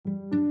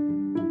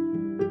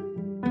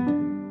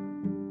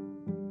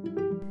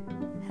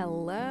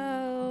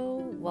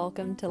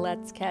welcome to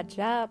Let's Catch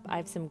Up. I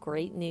have some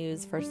great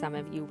news for some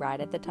of you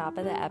right at the top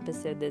of the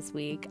episode this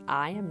week.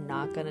 I am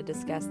not going to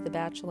discuss The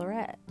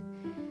Bachelorette.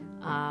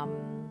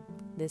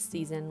 This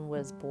season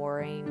was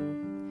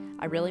boring.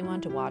 I really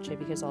wanted to watch it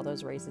because all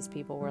those racist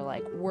people were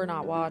like, we're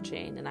not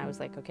watching. And I was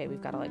like, okay,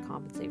 we've got to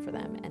compensate for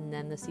them. And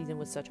then the season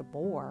was such a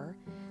bore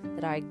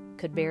that I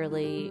could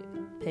barely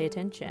pay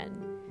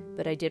attention.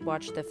 But I did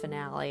watch the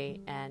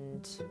finale,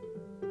 and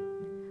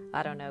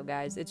I don't know,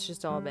 guys. It's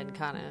just all been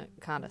kind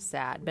of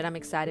sad. But I'm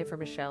excited for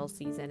Michelle's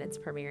season. It's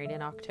premiering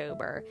in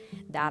October.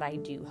 That I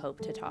do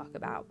hope to talk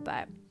about.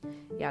 But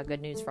yeah,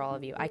 good news for all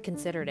of you. I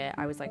considered it.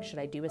 I was like, should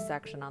I do a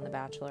section on The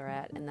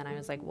Bachelorette? And then I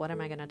was like, what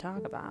am I going to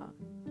talk about?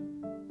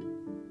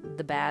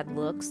 The bad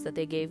looks that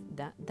they gave.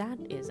 That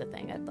is a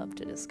thing I'd love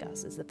to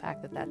discuss, is the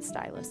fact that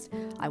stylist,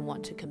 I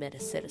want to commit a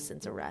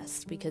citizen's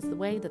arrest, because the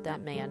way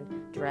that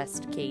man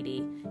dressed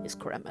Katie is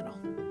criminal.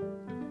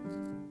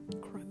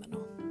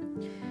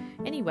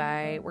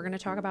 Anyway, we're going to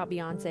talk about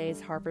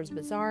Beyonce's Harper's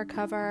Bazaar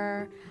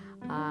cover.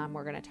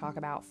 We're going to talk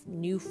about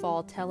new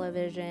fall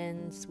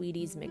television,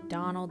 Sweetie's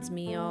McDonald's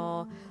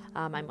meal.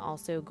 I'm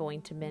also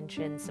going to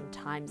mention some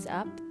Time's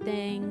Up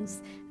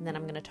things. And then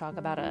I'm going to talk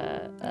about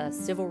a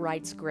civil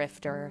rights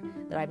grifter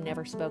that I've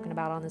never spoken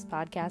about on this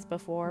podcast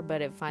before,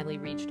 but it finally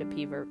reached a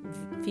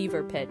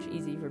fever pitch,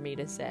 easy for me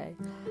to say,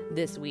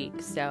 this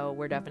week. So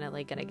we're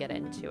definitely going to get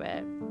into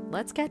it.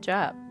 Let's catch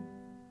up.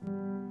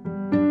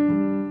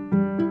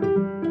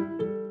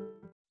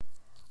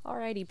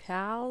 Alrighty,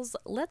 pals,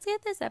 let's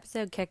get this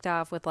episode kicked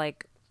off with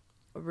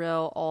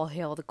real all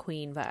hail the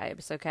queen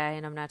vibes, okay?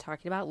 And I'm not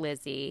talking about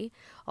Lizzie,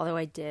 although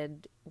I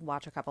did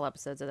watch a couple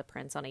episodes of The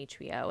Prince on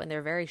HBO, and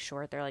they're very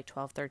short. They're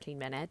 12, 13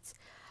 minutes.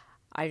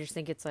 I just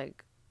think it's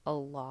a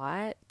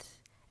lot,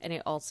 and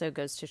it also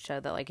goes to show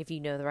that if you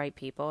know the right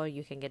people,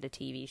 you can get a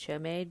TV show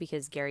made,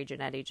 because Gary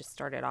Janetti just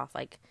started off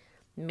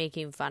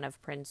making fun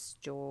of Prince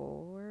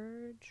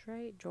George,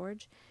 right?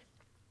 George?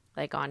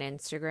 On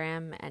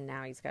Instagram, and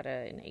now he's got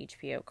an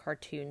HBO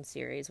cartoon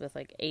series with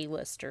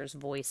A-listers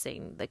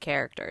voicing the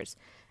characters.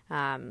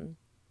 I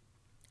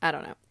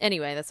don't know.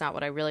 Anyway, that's not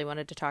what I really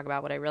wanted to talk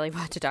about. What I really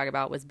wanted to talk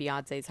about was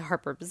Beyonce's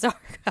Harper's Bazaar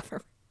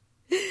cover.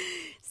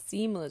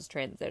 Seamless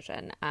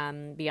transition.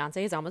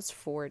 Beyonce is almost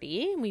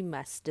 40, and we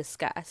must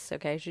discuss,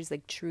 okay? She's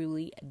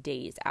truly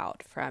days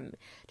out from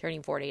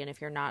turning 40, and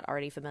if you're not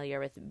already familiar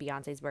with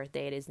Beyonce's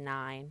birthday, it is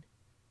 9,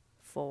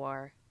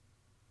 4,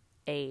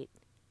 8,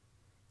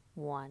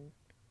 1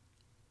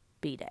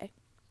 B-Day.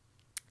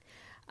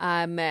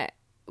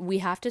 We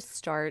have to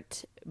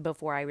start,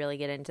 before I really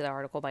get into the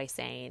article, by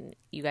saying,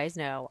 you guys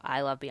know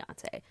I love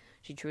Beyonce.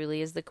 She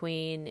truly is the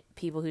queen.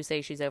 People who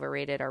say she's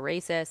overrated are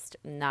racist.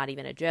 Not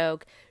even a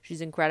joke.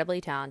 She's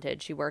incredibly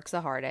talented. She works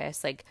the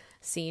hardest.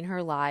 Seeing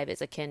her live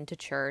is akin to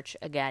church.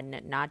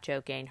 Again, not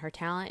joking. Her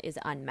talent is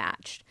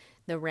unmatched.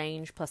 The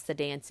range plus the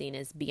dancing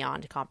is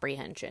beyond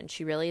comprehension.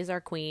 She really is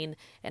our queen,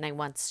 and I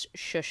once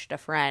shushed a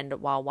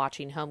friend while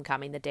watching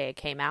Homecoming the day it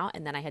came out,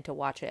 and then I had to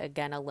watch it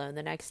again alone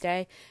the next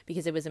day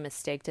because it was a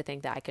mistake to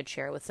think that I could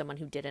share it with someone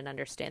who didn't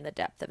understand the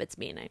depth of its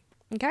meaning.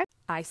 Okay?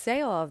 I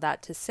say all of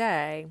that to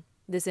say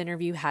this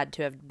interview had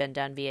to have been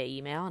done via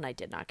email, and I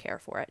did not care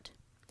for it.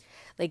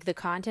 The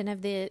content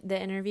of the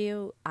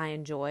interview I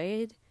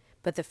enjoyed,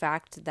 but the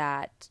fact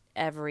that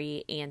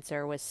every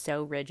answer was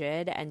so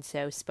rigid and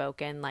so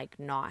spoken,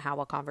 not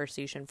how a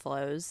conversation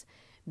flows,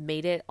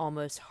 made it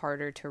almost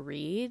harder to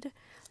read.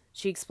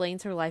 She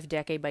explains her life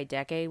decade by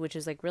decade, which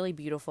is really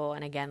beautiful.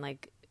 And again,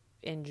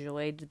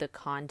 enjoyed the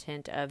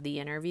content of the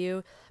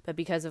interview, but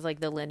because of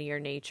the linear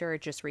nature,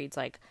 it just reads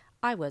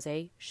I was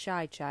a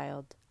shy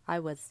child. I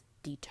was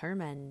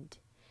determined.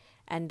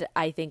 And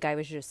I think I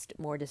was just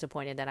more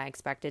disappointed than I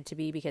expected to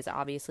be, because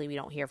obviously we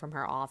don't hear from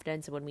her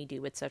often. So when we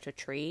do, it's such a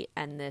treat.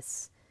 And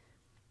this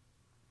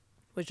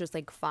was just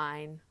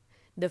fine.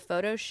 The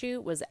photo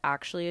shoot was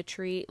actually a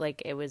treat.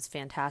 It was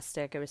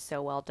fantastic. It was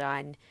so well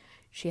done.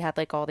 She had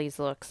all these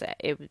looks.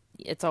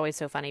 It's always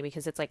so funny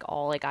because it's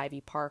all Ivy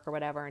Park or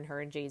whatever. And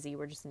her and Jay-Z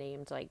were just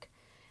named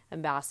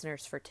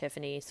ambassadors for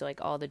Tiffany. So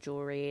all the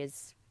jewelry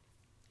is,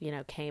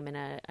 came in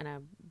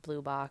a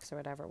blue box or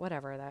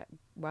whatever that,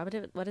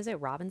 what is it?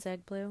 Robin's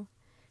egg blue?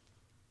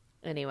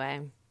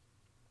 Anyway,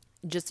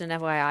 just an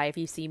FYI, if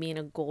you see me in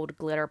a gold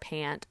glitter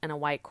pant and a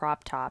white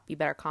crop top, you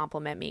better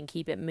compliment me and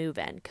keep it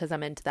moving, because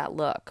I'm into that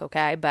look,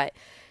 okay? But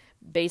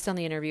based on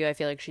the interview, I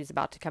feel she's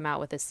about to come out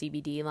with a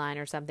CBD line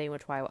or something,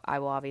 which I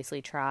will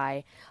obviously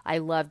try. I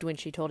loved when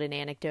she told an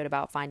anecdote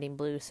about finding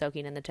Blue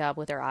soaking in the tub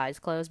with her eyes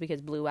closed,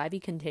 because Blue Ivy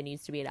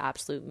continues to be an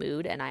absolute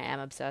mood, and I am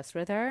obsessed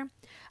with her.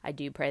 I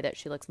do pray that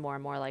she looks more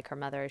and more like her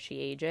mother as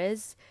she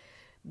ages.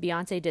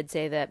 Beyonce did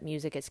say that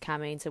music is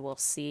coming, so we'll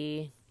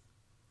see.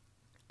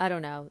 I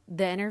don't know.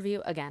 The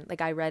interview, again,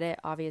 I read it,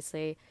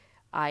 obviously.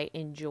 I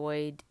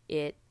enjoyed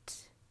it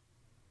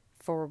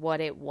for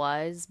what it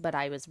was, but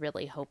I was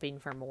really hoping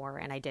for more,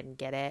 and I didn't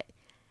get it.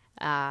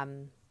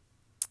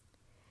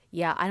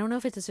 Yeah, I don't know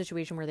if it's a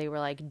situation where they were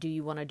like, do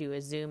you want to do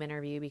a Zoom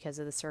interview because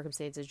of the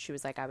circumstances? She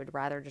was like, I would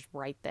rather just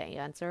write the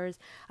answers.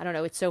 I don't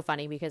know. It's so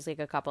funny because like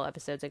a couple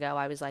episodes ago,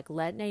 I was like,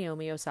 let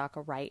Naomi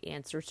Osaka write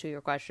answers to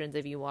your questions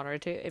if you want her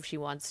to, if she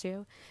wants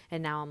to.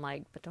 And now I'm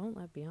like, but don't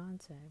let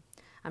Beyonce.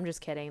 I'm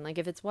just kidding. Like,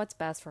 if it's what's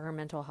best for her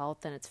mental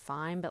health, then it's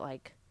fine. But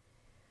like,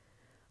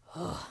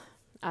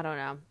 I don't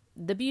know.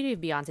 The beauty of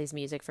Beyonce's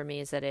music for me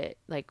is that it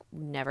like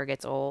never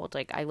gets old.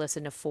 Like I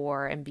listen to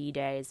 4 and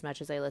B-Day as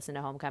much as I listen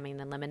to Homecoming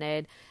and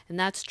Lemonade, and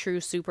that's true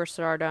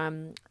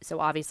superstardom. So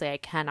obviously I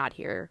cannot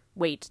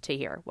wait to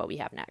hear what we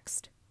have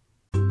next.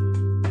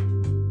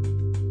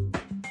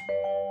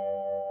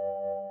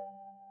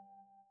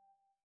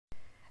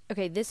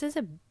 Okay, this is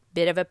a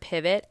bit of a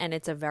pivot and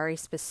it's a very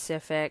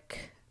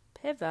specific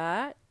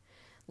pivot.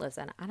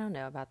 Listen, I don't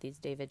know about these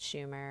David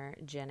Schumer,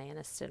 Jen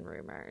Aniston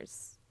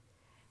rumors.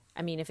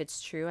 I mean, if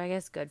it's true, I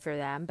guess good for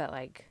them, but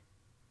like,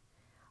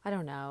 I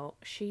don't know.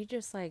 She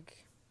just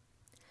like,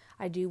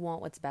 I do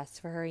want what's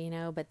best for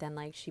her, but then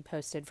like she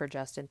posted for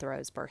Justin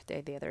Theroux's birthday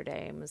the other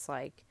day and was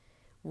like,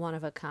 one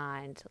of a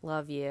kind,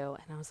 love you.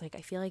 And I was like, I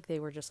feel like they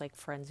were just like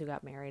friends who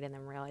got married and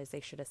then realized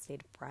they should have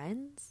stayed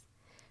friends.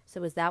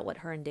 So is that what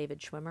her and David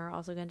Schwimmer are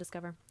also going to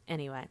discover?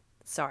 Anyway,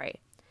 sorry.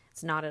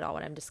 It's not at all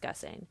what I'm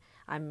discussing.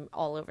 I'm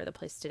all over the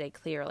place today,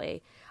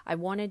 clearly. I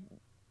wanted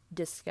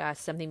discuss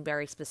something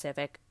very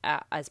specific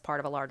as part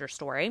of a larger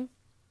story.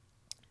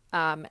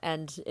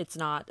 And it's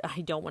not, I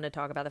don't want to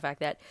talk about the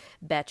fact that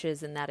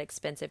Betches and that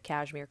expensive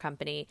cashmere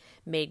company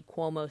made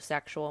Cuomo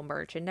sexual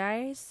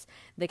merchandise.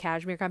 The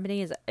cashmere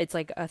company it's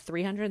like a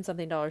 $300 and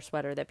something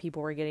sweater that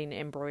people were getting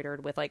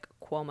embroidered with like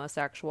Cuomo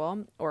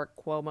sexual or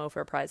Cuomo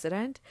for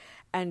president.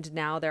 And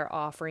now they're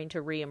offering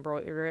to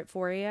re-embroider it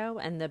for you.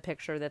 And the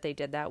picture that they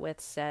did that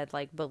with said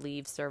like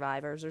believe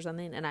survivors or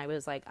something. And I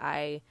was like,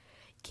 I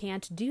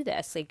can't do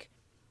this. Like,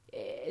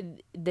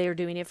 they're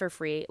doing it for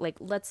free. Like,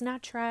 let's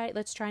try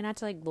not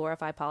to like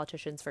glorify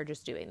politicians for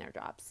just doing their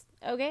jobs.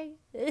 Okay.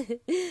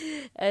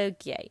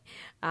 Okay.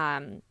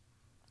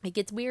 It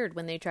gets weird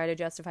when they try to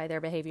justify their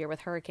behavior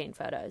with hurricane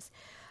photos.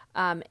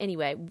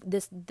 Anyway,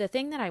 the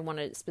thing that I want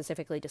to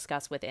specifically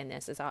discuss within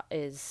this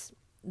is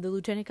the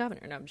lieutenant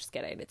governor. No, I'm just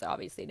kidding. It's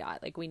obviously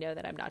not. Like, we know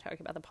that I'm not talking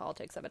about the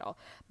politics of it all.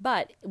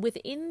 But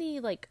within the,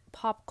 like,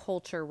 pop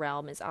culture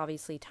realm is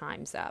obviously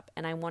Time's Up.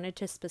 And I wanted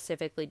to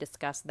specifically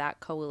discuss that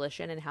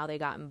coalition and how they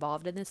got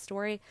involved in this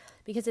story.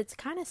 Because it's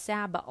kind of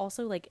sad, but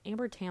also, like,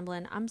 Amber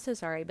Tamblyn, I'm so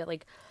sorry, but,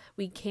 like,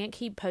 we can't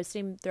keep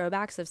posting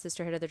throwbacks of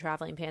Sisterhood of the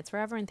Traveling Pants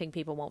forever and think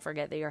people won't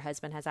forget that your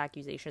husband has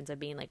accusations of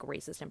being, like,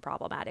 racist and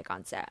problematic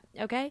on set.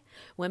 Okay?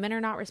 Women are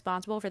not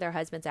responsible for their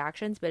husband's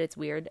actions, but it's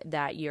weird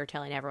that you're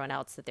telling everyone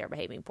else that they're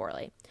behaving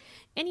poorly.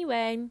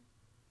 Anyway,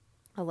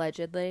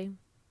 allegedly,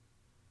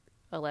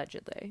 I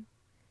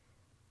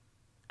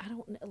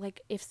don't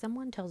like, if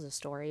someone tells a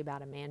story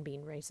about a man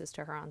being racist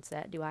to her on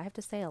set, do I have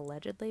to say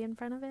allegedly in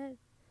front of it?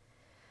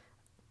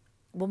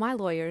 Will my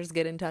lawyers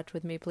get in touch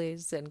with me,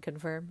 please, and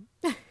confirm?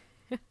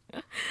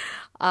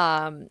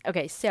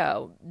 Okay,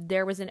 so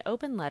there was an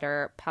open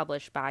letter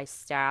published by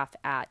staff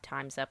at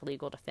Time's Up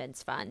Legal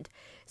Defense Fund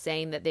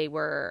saying that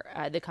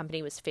the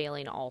company was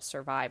failing all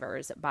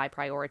survivors by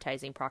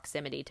prioritizing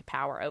proximity to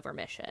power over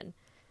mission.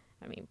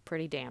 I mean,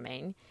 pretty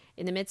damning.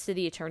 In the midst of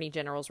the Attorney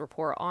General's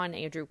report on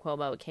Andrew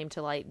Cuomo, it came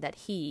to light that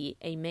he,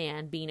 a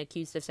man being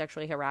accused of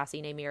sexually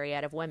harassing a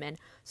myriad of women,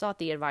 sought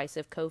the advice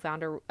of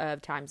co-founder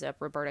of Time's Up,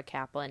 Roberta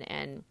Kaplan,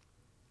 and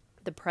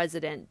the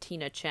president,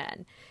 Tina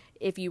Chen.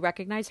 If you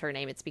recognize her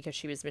name, it's because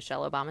she was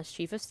Michelle Obama's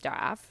chief of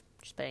staff.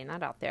 Just putting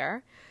that out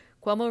there.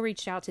 Cuomo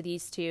reached out to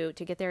these two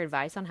to get their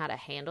advice on how to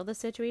handle the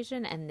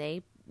situation, and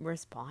they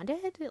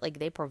responded. Like,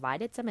 they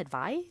provided some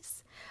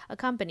advice. A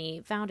company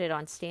founded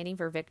on standing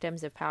for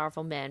victims of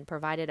powerful men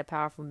provided a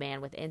powerful man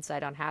with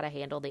insight on how to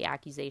handle the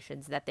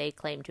accusations that they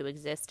claim to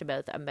exist to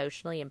both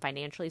emotionally and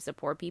financially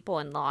support people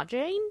in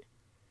lodging.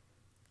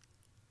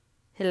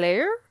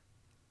 Hello?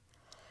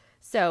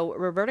 So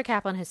Roberta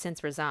Kaplan has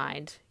since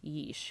resigned.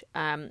 Yeesh.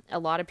 A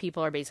lot of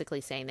people are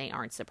basically saying they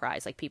aren't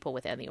surprised, like people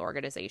within the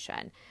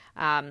organization.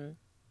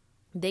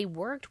 They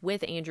worked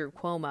with Andrew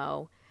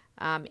Cuomo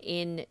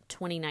in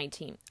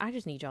 2019. I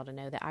just need y'all to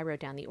know that I wrote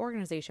down the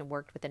organization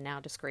worked with the now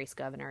disgraced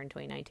governor in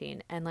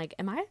 2019. And like,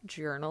 am I a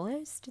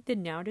journalist? The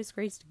now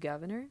disgraced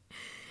governor?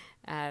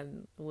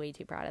 Way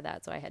too proud of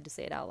that, so I had to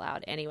say it out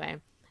loud. Anyway,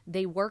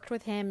 they worked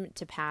with him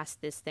to pass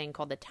this thing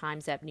called the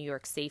Time's Up New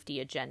York Safety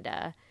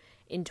Agenda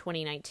in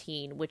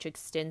 2019, which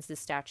extends the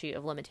statute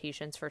of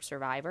limitations for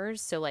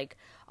survivors. So like,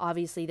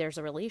 obviously there's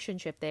a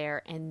relationship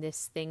there, and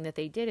this thing that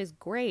they did is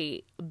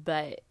great,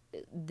 but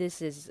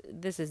this is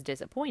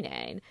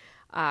disappointing.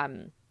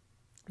 The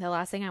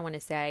last thing I want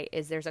to say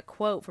is there's a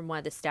quote from one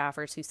of the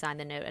staffers who signed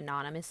the note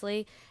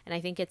anonymously, and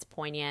I think it's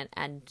poignant,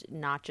 and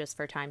not just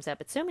for Time's Up,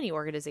 but so many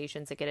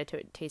organizations that get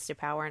a taste of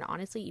power, and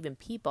honestly even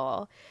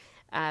people.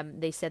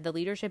 They said the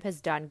leadership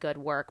has done good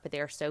work, but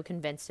they are so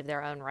convinced of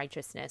their own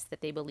righteousness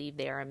that they believe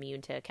they are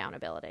immune to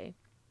accountability.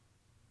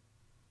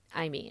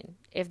 I mean,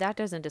 if that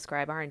doesn't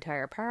describe our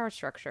entire power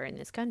structure in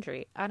this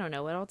country, I don't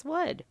know what else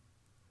would.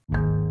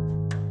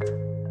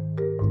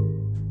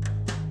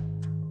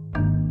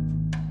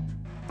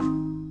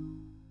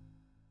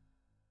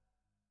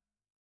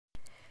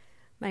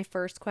 My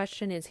first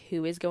question is,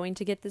 who is going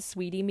to get the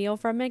sweetie meal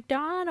from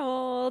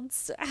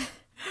McDonald's?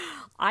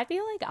 I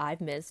feel like I've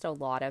missed a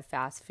lot of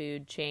fast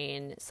food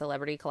chain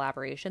celebrity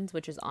collaborations,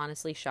 which is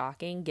honestly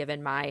shocking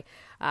given my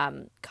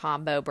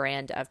combo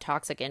brand of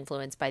toxic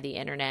influence by the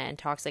internet and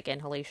toxic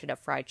inhalation of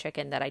fried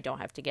chicken that I don't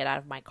have to get out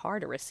of my car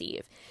to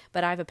receive.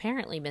 But I've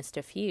apparently missed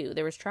a few.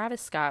 There was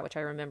Travis Scott, which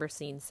I remember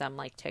seeing some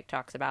like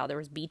TikToks about. There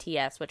was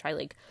BTS, which I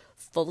like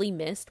fully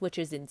missed, which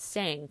is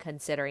insane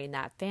considering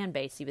that fan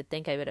base. You would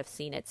think I would have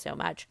seen it so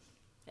much.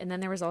 And then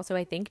there was also,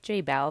 I think,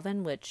 J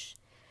Balvin, which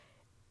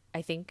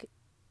I think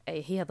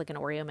he had like an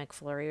Oreo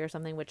McFlurry or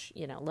something, which,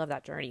 you know, love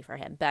that journey for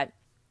him. But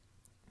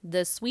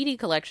the Sweetie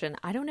collection,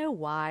 I don't know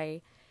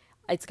why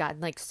it's gotten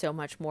like so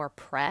much more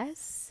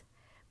press.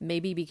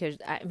 Maybe because,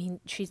 I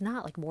mean, she's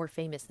not like more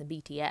famous than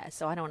BTS,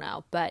 so I don't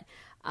know. But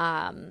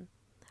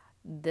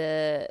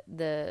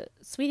the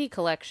Sweetie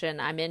collection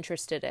I'm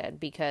interested in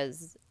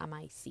because I'm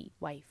icy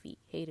wifey.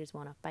 Haters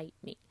want to fight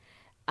me.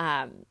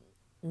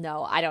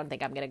 No, I don't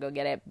think I'm going to go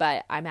get it,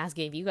 but I'm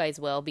asking if you guys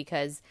will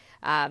because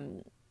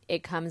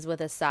it comes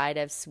with a side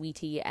of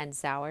sweetie and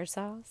sour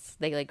sauce.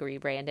 They like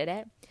rebranded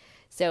it.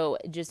 So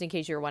just in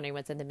case you're wondering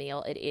what's in the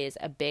meal, it is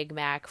a Big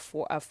Mac,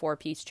 a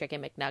 4-piece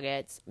chicken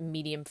McNuggets,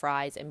 medium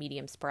fries, a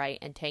medium Sprite,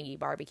 and tangy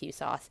barbecue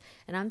sauce.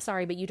 And I'm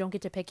sorry, but you don't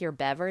get to pick your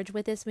beverage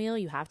with this meal.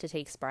 You have to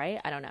take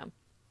Sprite. I don't know.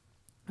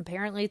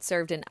 Apparently it's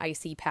served in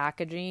icy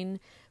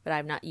packaging, but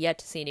I've not yet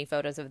to see any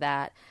photos of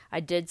that. I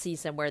did see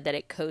somewhere that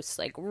it coasts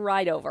like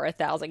right over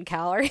 1,000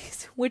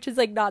 calories, which is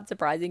like not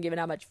surprising given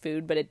how much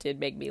food, but it did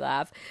make me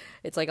laugh.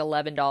 It's like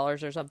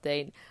 $11 or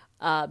something.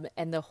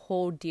 And the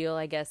whole deal,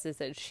 I guess, is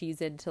that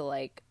she's into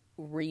like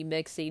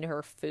remixing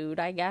her food,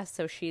 I guess.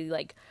 So she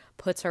like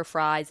puts her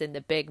fries in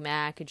the Big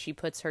Mac and she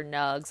puts her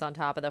nugs on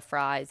top of the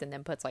fries and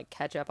then puts like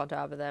ketchup on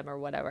top of them or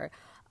whatever.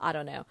 I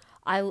don't know.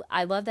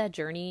 I love that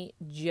journey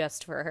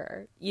just for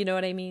her. You know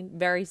what I mean?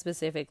 Very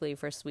specifically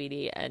for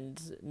Sweetie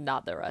and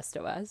not the rest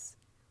of us.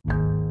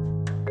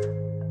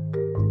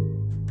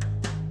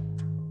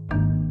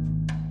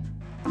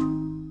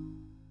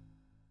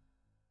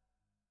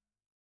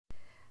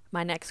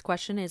 My next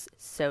question is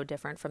so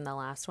different from the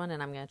last one,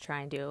 and I'm going to try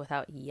and do it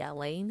without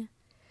yelling.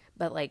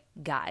 But, like,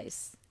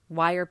 guys,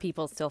 why are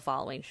people still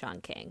following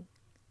Sean King?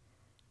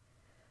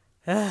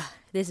 Ugh,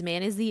 this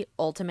man is the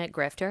ultimate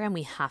grifter, and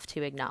we have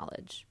to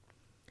acknowledge.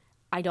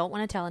 I don't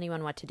want to tell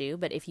anyone what to do,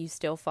 but if you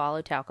still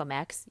follow Talcum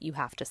X, you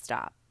have to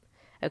stop.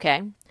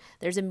 Okay?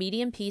 There's a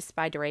Medium piece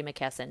by DeRay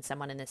McKesson,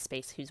 someone in this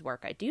space whose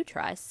work I do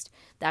trust,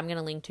 that I'm going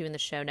to link to in the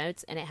show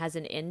notes, and it has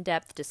an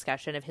in-depth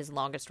discussion of his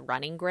longest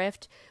running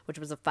grift, which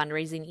was a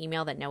fundraising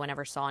email that no one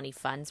ever saw any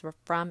funds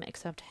from,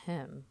 except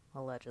him,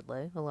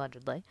 allegedly.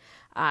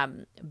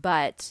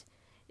 But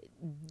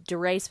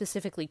DeRay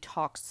specifically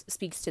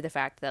speaks to the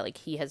fact that like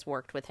he has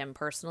worked with him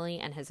personally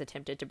and has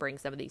attempted to bring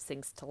some of these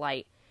things to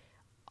light,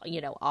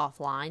 you know,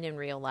 offline in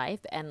real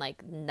life, and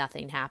like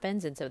nothing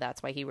happens. And so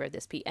that's why he wrote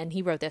this piece, and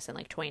he wrote this in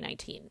like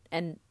 2019,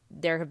 and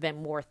there have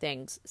been more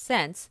things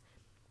since,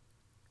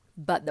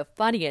 but the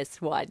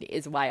funniest one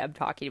is why I'm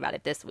talking about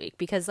it this week,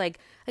 because like,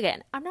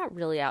 again, I'm not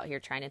really out here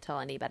trying to tell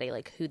anybody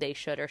like who they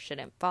should or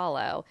shouldn't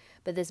follow,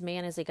 but this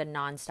man is like a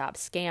nonstop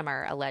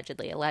scammer,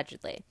 allegedly.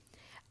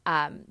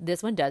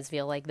 This one does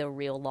feel like the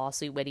real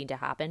lawsuit waiting to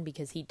happen,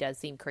 because he does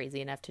seem crazy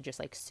enough to just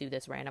like sue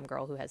this random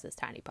girl who has this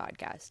tiny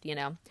podcast, you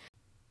know?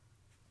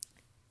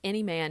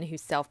 Any man who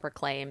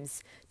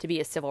self-proclaims to be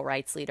a civil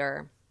rights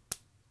leader,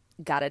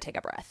 gotta take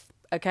a breath,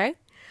 okay?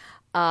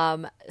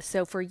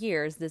 So for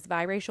years, this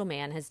biracial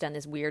man has done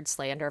this weird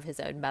slander of his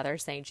own mother,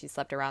 saying she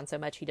slept around so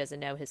much he doesn't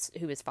know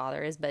who his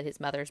father is, but his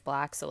mother's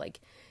black, so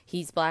like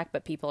he's black,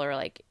 but people are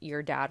like,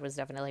 your dad was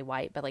definitely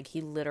white. But like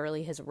he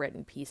literally has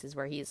written pieces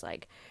where he's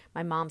like,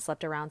 my mom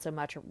slept around so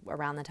much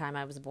around the time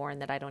I was born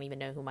that I don't even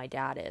know who my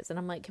dad is. And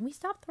I'm like, can we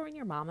stop throwing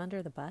your mom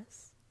under the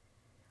bus?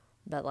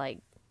 But like,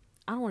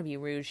 I don't want to be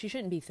rude. She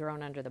shouldn't be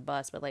thrown under the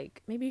bus, but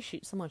like maybe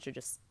someone should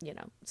just, you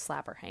know,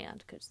 slap her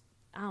hand, because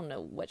I don't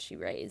know what she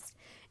raised.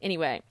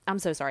 Anyway, I'm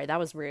so sorry. That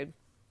was rude.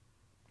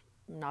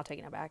 I'm not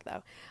taking it back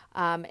though.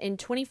 In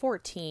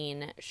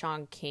 2014,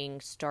 Sean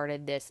King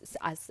started this.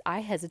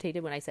 I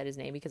hesitated when I said his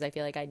name because I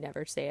feel like I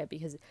never say it,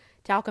 because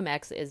Talcum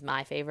X is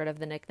my favorite of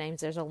the nicknames.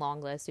 There's a long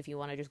list. If you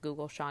want to just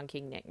Google Sean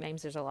King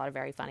nicknames, there's a lot of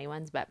very funny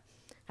ones, but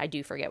I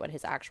do forget what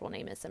his actual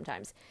name is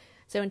sometimes.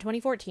 So in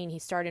 2014, he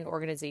started an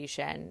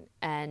organization,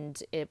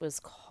 and it was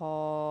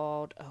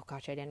called, oh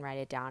gosh, I didn't write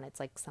it down.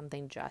 It's like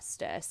something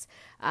justice.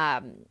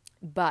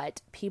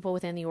 But people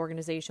within the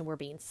organization were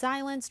being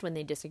silenced when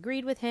they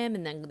disagreed with him.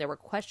 And then there were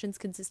questions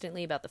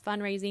consistently about the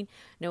fundraising.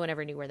 No one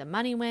ever knew where the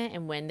money went.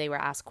 And when they were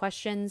asked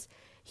questions,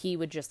 he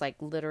would just like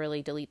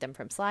literally delete them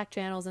from Slack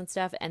channels and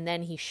stuff. And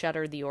then he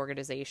shuttered the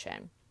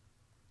organization.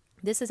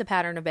 This is a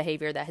pattern of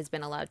behavior that has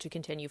been allowed to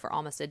continue for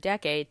almost a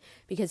decade,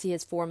 because he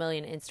has 4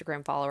 million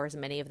Instagram followers,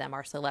 and many of them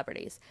are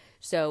celebrities.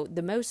 So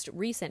the most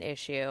recent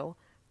issue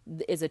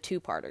is a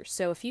two-parter.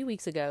 So a few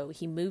weeks ago,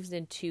 he moves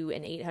into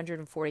an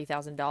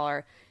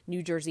 $840,000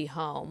 New Jersey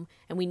home.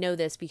 And we know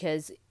this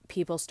because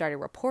people started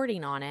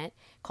reporting on it,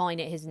 calling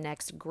it his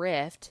next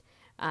grift.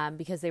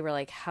 because they were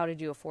like, how did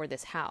you afford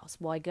this house?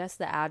 Well, I guess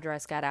the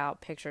address got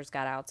out, pictures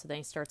got out, so then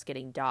he starts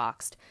getting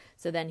doxxed.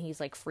 So then he's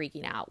like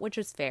freaking out, which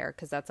is fair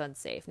because that's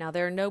unsafe. Now,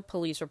 there are no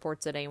police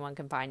reports that anyone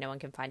can find. No one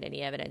can find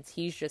any evidence.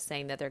 He's just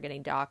saying that they're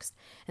getting doxxed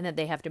and that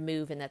they have to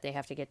move and that they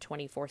have to get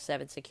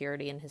 24/7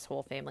 security, and his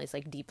whole family's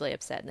like deeply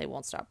upset and they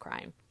won't stop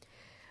crying.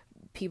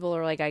 People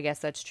are like, I guess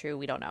that's true.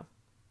 We don't know.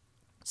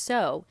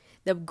 So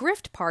the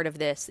grift part of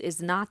this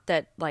is not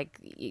that like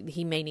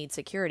he may need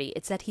security.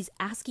 It's that he's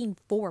asking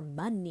for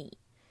money.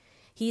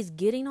 He's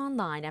getting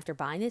online after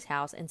buying this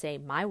house and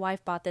saying, my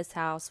wife bought this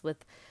house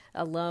with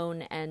a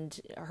loan and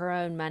her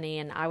own money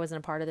and I wasn't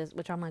a part of this,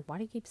 which I'm like, why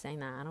do you keep saying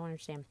that? I don't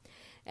understand.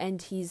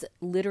 And he's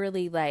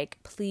literally like,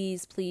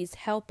 please, please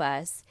help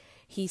us.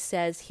 He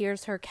says,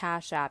 here's her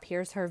Cash App,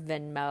 here's her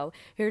Venmo,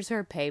 here's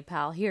her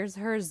PayPal, here's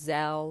her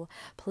Zelle.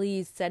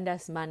 Please send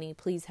us money.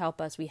 Please help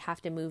us. We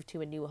have to move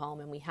to a new home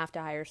and we have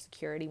to hire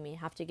security. We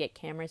have to get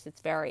cameras.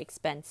 It's very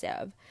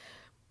expensive.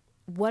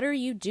 What are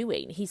you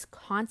doing? He's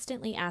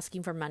constantly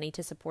asking for money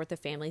to support the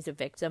families of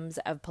victims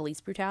of police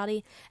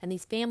brutality, and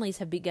these families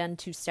have begun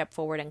to step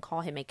forward and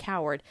call him a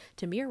coward.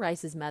 Tamir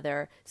Rice's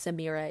mother,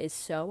 Samira, is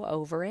so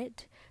over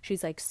it.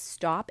 She's like,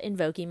 stop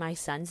invoking my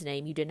son's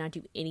name. You did not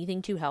do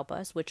anything to help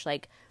us, which,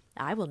 like,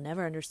 I will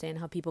never understand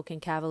how people can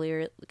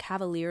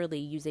cavalierly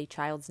use a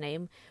child's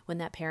name when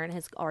that parent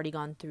has already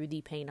gone through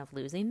the pain of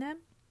losing them.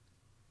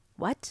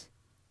 What?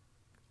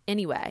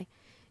 Anyway,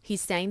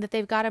 he's saying that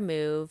they've got to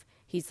move.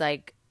 He's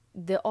like,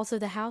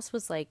 the house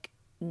was like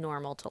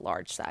normal to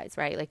large size,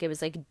 right? Like it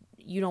was like,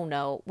 we don't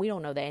know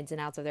the ins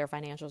and outs of their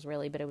financials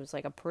really, but it was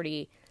like a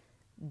pretty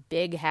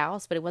big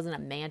house, but it wasn't a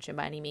mansion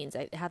by any means.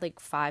 It had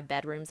like 5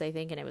 bedrooms, I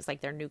think, and it was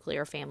like their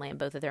nuclear family and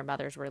both of their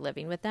mothers were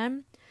living with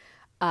them.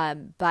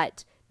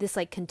 But this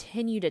like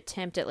continued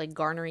attempt at like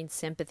garnering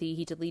sympathy.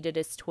 He deleted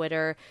his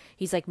Twitter.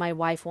 He's like, my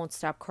wife won't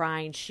stop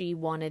crying. She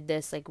wanted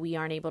this. Like, we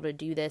aren't able to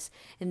do this.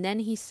 And then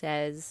he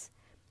says,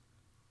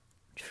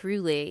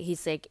 truly,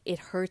 he's like, it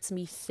hurts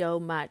me so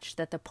much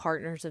that the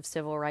partners of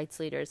civil rights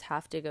leaders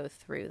have to go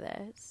through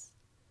this.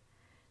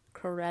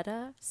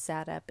 Coretta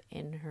sat up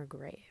in her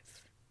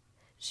grave.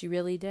 She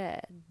really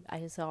did.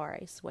 I saw her,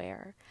 I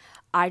swear.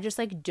 I just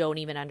like don't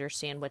even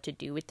understand what to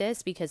do with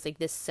this, because like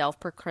this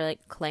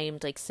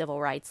self-proclaimed like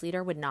civil rights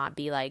leader would not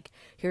be like,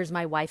 here's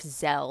my wife's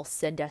Zelle,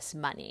 send us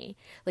money.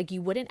 Like,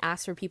 you wouldn't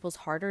ask for people's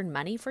hard-earned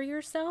money for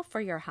yourself,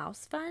 for your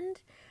house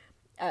fund.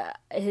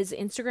 His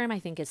Instagram, I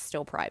think, is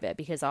still private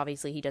because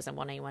obviously he doesn't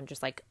want anyone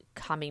just like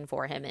coming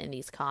for him in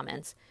these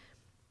comments.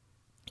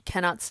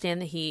 Cannot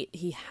stand the heat.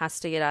 He has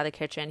to get out of the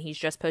kitchen. He's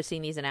just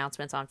posting these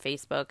announcements on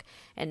Facebook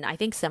and I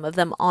think some of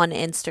them on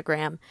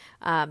Instagram.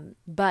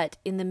 But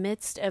in the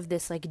midst of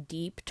this like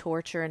deep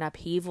torture and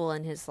upheaval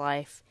in his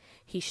life,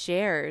 he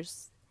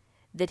shares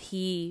that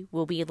he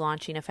will be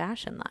launching a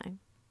fashion line.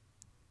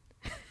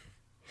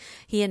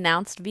 He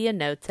announced via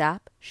Notes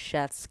app,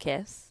 Chef's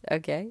Kiss,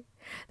 okay?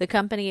 The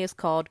company is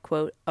called,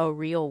 quote, A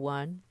Real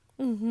One.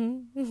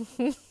 And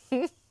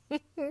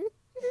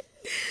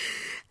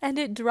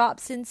it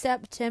drops in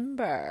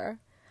September.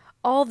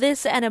 All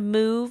this and a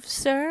move,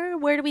 sir?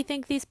 Where do we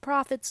think these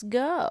profits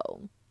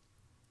go?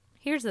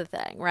 Here's the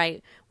thing,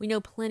 right? We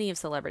know plenty of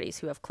celebrities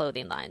who have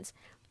clothing lines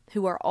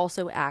who are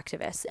also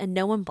activists, and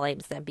no one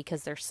blames them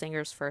because they're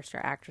singers first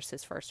or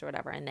actresses first or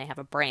whatever, and they have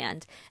a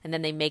brand, and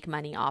then they make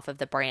money off of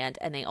the brand,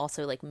 and they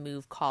also like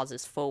move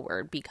causes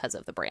forward because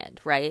of the brand,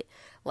 right?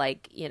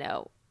 Like, you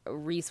know,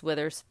 Reese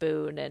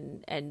Witherspoon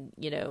and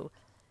you know,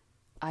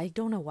 I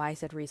don't know why I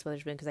said Reese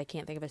Witherspoon because I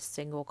can't think of a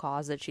single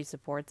cause that she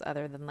supports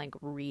other than like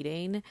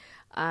reading.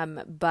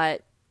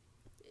 But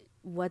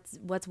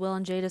what's Will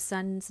and Jada's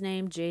son's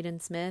name?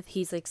 Jaden Smith.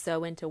 He's like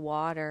so into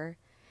water.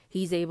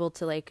 He's able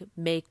to like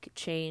make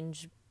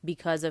change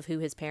because of who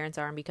his parents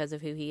are and because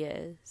of who he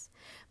is.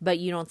 But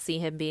you don't see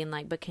him being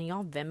like, but can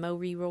y'all Venmo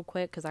me real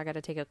quick? Because I got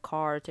to take a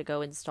car to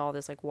go install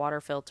this like water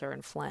filter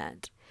in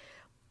Flint.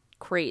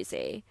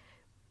 Crazy.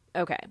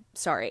 Okay,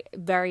 sorry.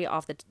 Very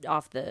off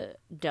the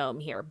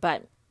dome here.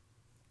 But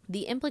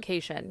the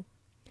implication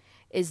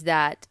is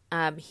that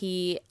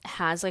he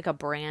has like a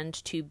brand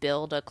to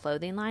build a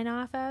clothing line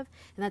off of.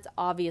 And that's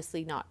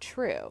obviously not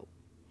true.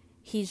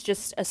 He's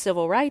just a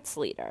civil rights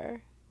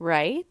leader.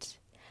 Right?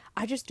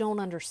 I just don't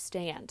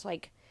understand.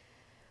 Like,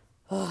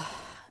 I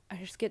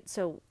just get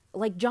so,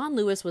 like, John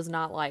Lewis was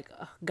not like,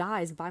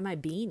 guys, buy my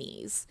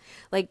beanies.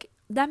 Like,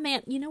 that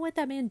man, you know what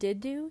that man did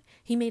do?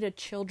 He made a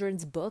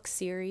children's book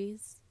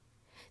series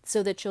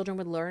so that children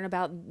would learn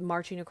about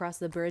marching across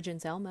the bridge in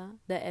Selma,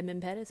 the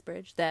Edmund Pettus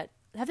Bridge.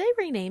 Have they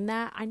renamed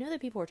that? I know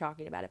that people were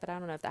talking about it, but I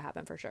don't know if that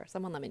happened for sure.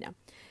 Someone let me know.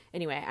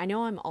 Anyway, I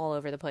know I'm all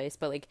over the place,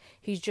 but like,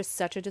 he's just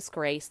such a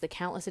disgrace. The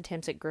countless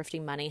attempts at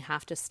grifting money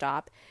have to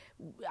stop.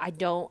 I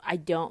don't,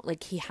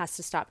 like, he has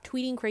to stop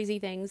tweeting crazy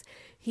things.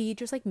 He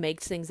just like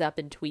makes things up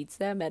and tweets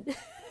them. And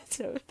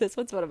so this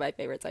one's one of my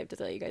favorites. I have to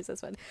tell you guys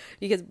this one,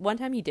 because one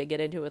time he did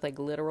get into it with like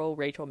literal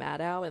Rachel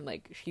Maddow, and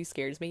like, she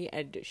scares me,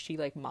 and she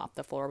like mopped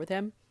the floor with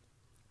him.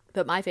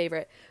 But my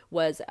favorite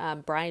was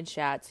Brian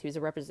Schatz, who's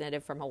a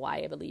representative from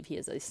Hawaii. I believe he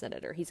is a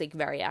senator. He's like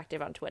very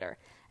active on Twitter.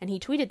 And he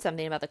tweeted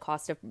something about the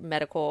cost of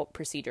medical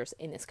procedures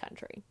in this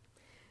country.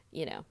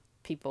 You know,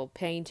 people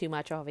paying too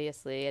much,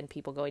 obviously, and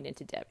people going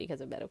into debt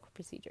because of medical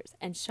procedures.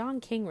 And Sean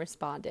King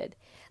responded,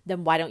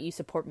 then why don't you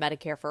support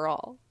Medicare for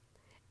all?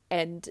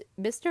 And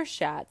Mr.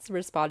 Schatz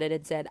responded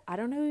and said, I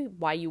don't know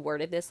why you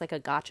worded this like a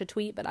gotcha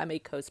tweet, but I'm a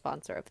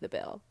co-sponsor of the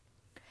bill.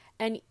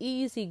 An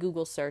easy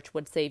Google search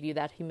would save you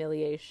that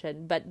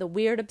humiliation, but the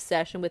weird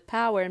obsession with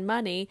power and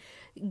money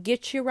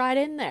gets you right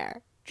in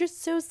there.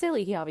 Just so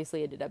silly. He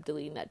obviously ended up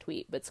deleting that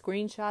tweet, but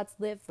screenshots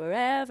live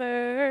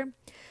forever.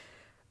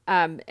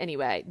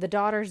 Anyway, the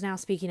daughter's now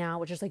speaking out,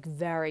 which is like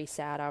very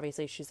sad.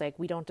 Obviously, she's like,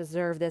 we don't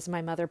deserve this.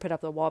 My mother put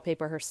up the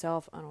wallpaper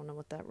herself. I don't know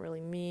what that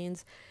really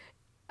means.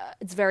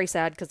 It's very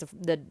sad because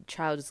the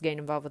child is getting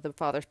involved with the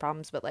father's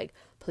problems, but like,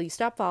 please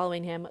stop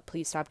following him.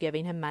 Please stop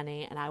giving him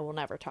money, and I will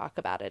never talk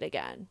about it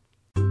again.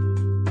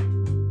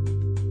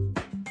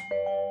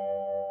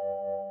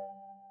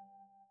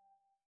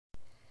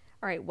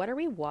 All right, what are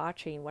we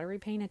watching? What are we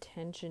paying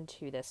attention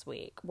to this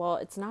week? Well,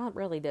 it's not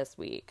really this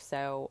week,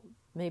 so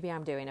maybe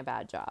I'm doing a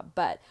bad job.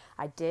 But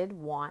I did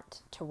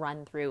want to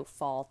run through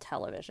fall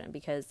television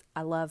because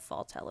I love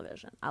fall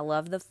television. I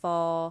love the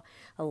fall.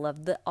 I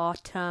love the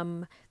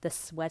autumn, the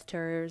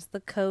sweaters, the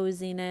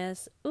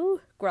coziness.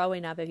 Ooh,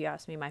 growing up, if you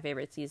asked me my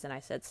favorite season, I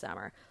said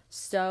summer.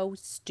 So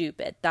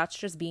stupid. That's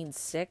just being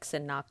 6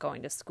 and not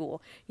going to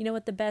school. You know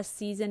what the best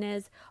season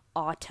is?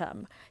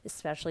 Autumn,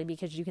 especially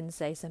because you can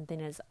say something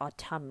as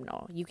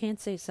autumnal. You can't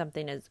say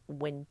something as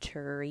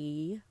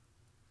wintry,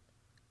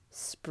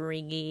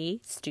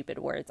 springy, stupid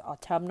words.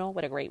 Autumnal,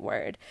 what a great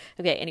word.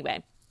 Okay,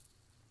 anyway,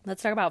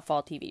 let's talk about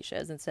fall TV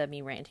shows instead of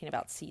me ranting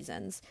about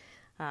seasons,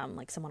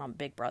 like someone on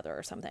Big Brother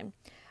or something.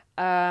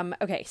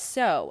 Okay,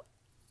 so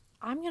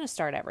I'm going to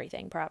start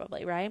everything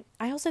probably, right?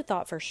 I also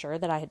thought for sure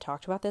that I had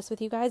talked about this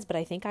with you guys, but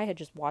I think I had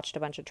just watched a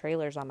bunch of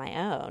trailers on my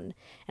own,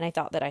 and I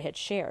thought that I had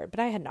shared, but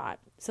I had not.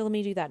 So let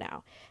me do that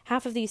now.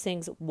 Half of these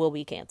things will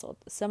be canceled.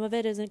 Some of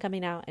it isn't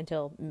coming out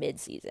until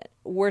mid-season.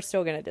 We're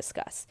still going to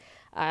discuss.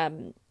 I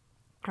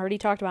already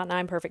talked about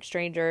 9 Perfect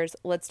Strangers.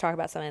 Let's talk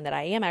about something that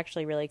I am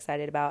actually really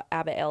excited about,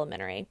 Abbott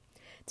Elementary.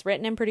 It's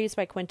written and produced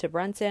by Quinta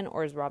Brunson,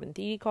 or as Robin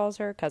Thede calls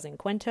her, Cousin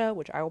Quinta,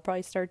 which I will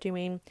probably start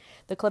doing.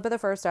 The clip of the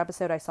first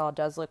episode I saw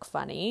does look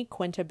funny.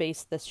 Quinta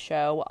based this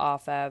show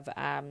off of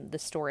the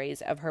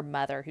stories of her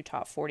mother, who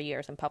taught 40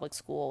 years in public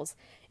schools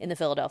in the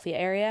Philadelphia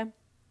area.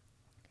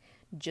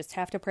 Just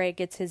have to pray it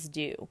gets his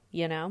due,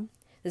 you know?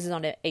 This is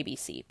on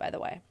ABC, by the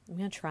way. I'm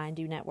going to try and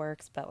do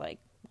networks, but like,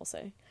 we'll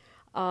see.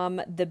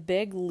 The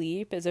Big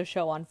Leap is a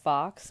show on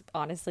Fox.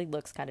 Honestly,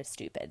 looks kind of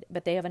stupid,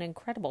 but they have an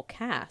incredible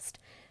cast.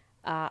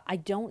 I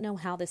don't know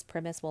how this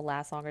premise will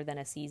last longer than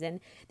a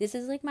season. This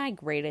is like my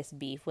greatest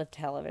beef with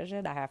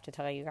television. I have to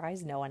tell you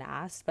guys, no one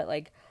asked, but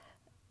like,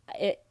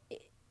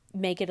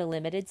 make it a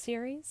limited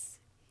series.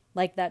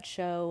 Like that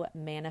show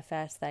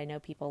Manifest that I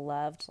know people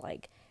loved.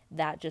 Like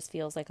that just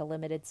feels like a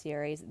limited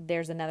series.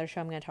 There's another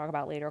show I'm going to talk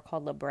about later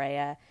called La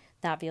Brea.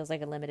 That feels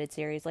like a limited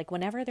series. Like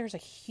whenever there's a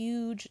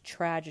huge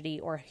tragedy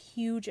or a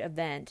huge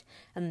event,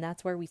 and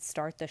that's where we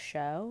start the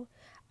show,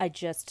 I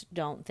just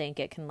don't think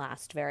it can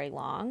last very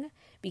long,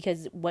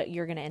 because what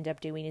you're going to end up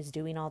doing is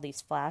doing all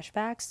these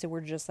flashbacks. So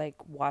we're just like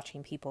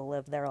watching people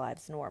live their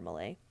lives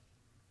normally.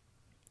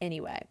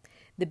 Anyway,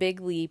 The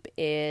Big Leap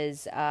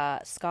is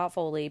Scott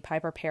Foley,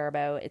 Piper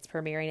Perabo. It's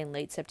premiering in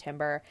late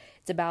September.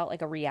 It's about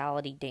like a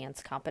reality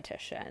dance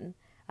competition.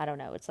 I don't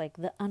know. It's like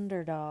the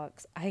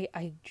underdogs.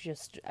 I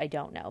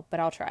don't know,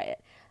 but I'll try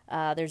it.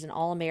 There's an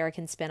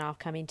All-American spinoff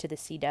coming to the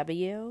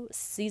CW.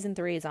 Season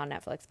 3 is on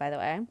Netflix, by the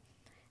way.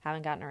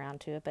 Haven't gotten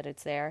around to it, but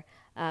it's there.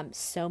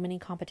 So many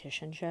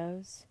competition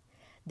shows.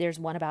 There's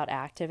one about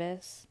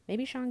activists.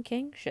 Maybe Sean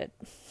King should.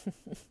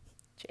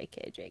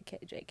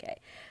 JK.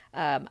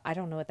 I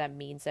don't know what that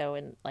means, though.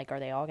 And like, are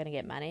they all going to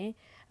get money?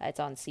 It's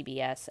on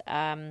CBS.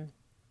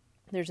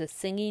 There's a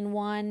singing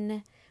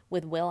one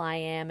with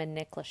will.i.am and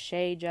Nick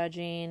Lachey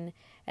judging.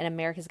 An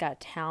America's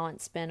Got Talent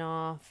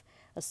spinoff.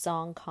 A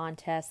song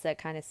contest that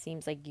kind of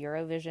seems like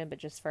Eurovision, but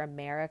just for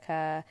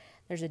America.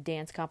 There's a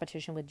dance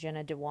competition with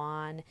Jenna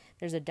Dewan.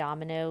 There's a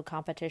domino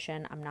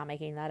competition, I'm not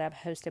making that up,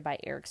 hosted by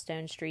Eric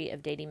Stonestreet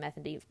of Dating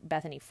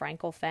Bethany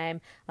Frankel fame.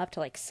 I'm up to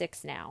like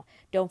 6 now.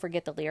 Don't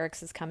forget The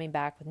Lyrics is coming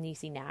back with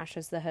Niecy Nash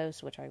as the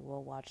host, which I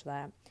will watch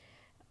that.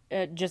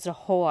 Just a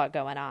whole lot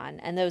going on.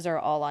 And those are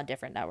all on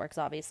different networks,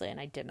 obviously, and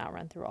I did not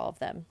run through all of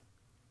them.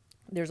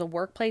 There's a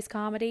workplace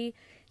comedy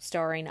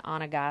starring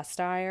Anna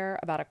Gasteyer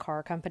about a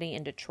car company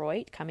in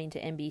Detroit coming to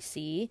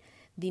NBC.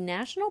 The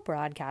National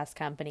Broadcast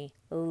Company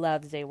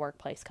loves a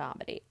workplace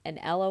comedy. And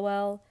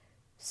LOL,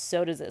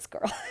 so does this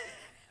girl.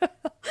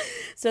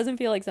 This doesn't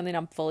feel like something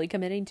I'm fully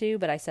committing to,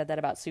 but I said that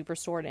about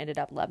Superstore and ended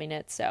up loving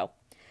it. So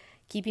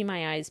keeping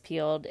my eyes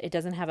peeled. It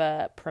doesn't have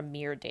a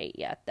premiere date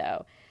yet,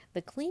 though.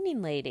 The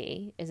Cleaning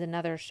Lady is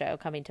another show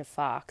coming to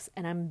Fox,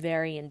 and I'm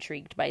very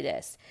intrigued by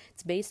this.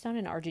 It's based on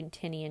an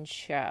Argentinian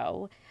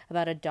show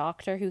about a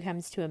doctor who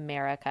comes to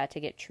America to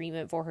get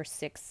treatment for her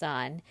sick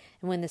son,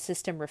 and when the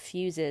system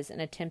refuses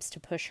and attempts to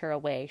push her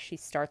away, she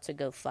starts a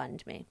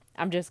GoFundMe.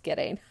 I'm just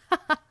kidding.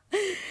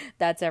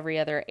 That's every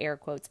other air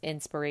quotes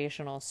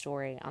inspirational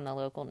story on the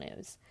local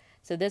news.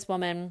 So this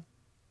woman,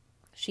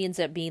 she ends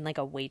up being like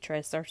a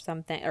waitress or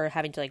something, or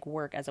having to like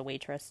work as a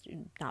waitress,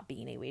 not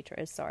being a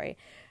waitress, sorry.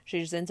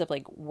 She just ends up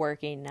like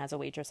working as a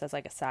waitress as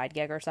like a side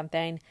gig or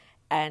something.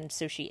 And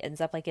so she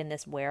ends up like in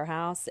this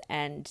warehouse,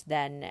 and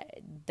then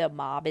the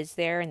mob is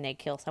there and they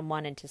kill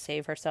someone, and to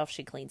save herself,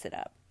 she cleans it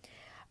up.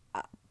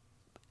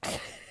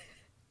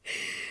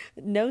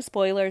 No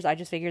spoilers. I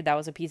just figured that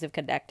was a piece of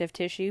connective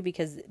tissue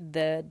because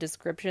the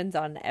descriptions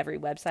on every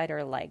website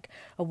are like,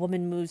 a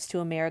woman moves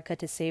to America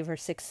to save her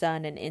sick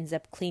son and ends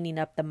up cleaning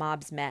up the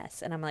mob's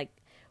mess. And I'm like,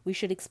 we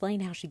should explain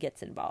how she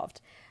gets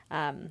involved.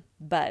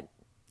 But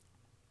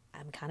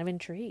I'm kind of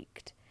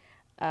intrigued.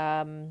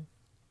 All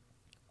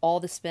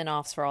the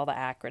spinoffs for all the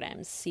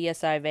acronyms: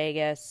 CSI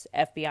Vegas,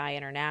 FBI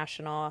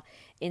International,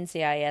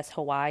 NCIS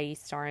Hawaii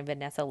starring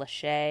Vanessa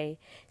Lachey.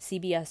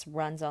 CBS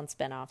runs on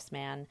spinoffs,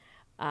 man.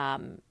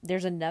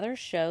 There's another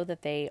show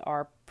that they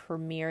are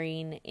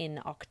premiering in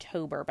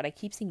October, but I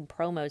keep seeing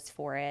promos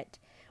for it,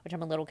 which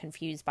I'm a little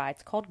confused by.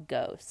 It's called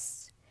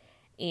Ghosts.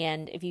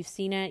 And if you've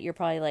seen it, you're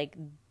probably like,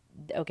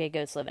 okay,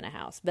 ghosts live in a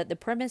house. But the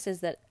premise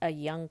is that a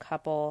young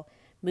couple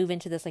move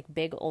into this like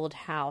big old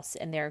house,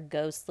 and there are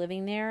ghosts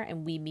living there,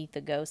 and we meet the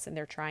ghosts, and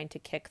they're trying to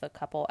kick the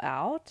couple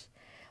out.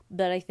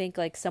 But I think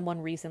like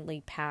someone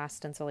recently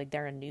passed, and so like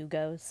they're a new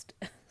ghost.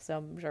 So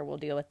I'm sure we'll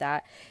deal with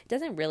that. It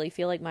doesn't really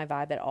feel like my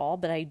vibe at all,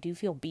 but I do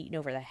feel beaten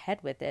over the head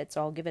with it,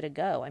 so I'll give it a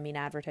go. I mean,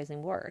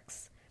 advertising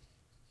works.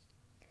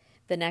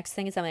 The next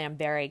thing is something I'm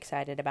very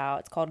excited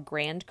about. It's called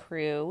Grand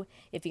Crew.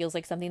 It feels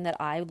like something that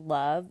I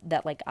love,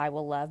 that like I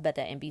will love, but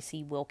that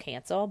NBC will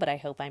cancel, but I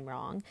hope I'm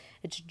wrong.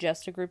 It's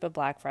just a group of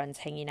black friends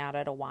hanging out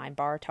at a wine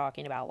bar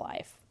talking about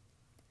life.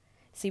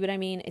 See what I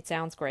mean? It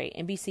sounds great.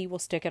 NBC will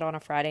stick it on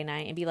a Friday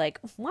night and be like,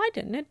 why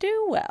didn't it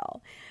do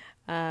well?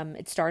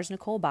 It stars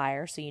Nicole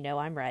Byer, so you know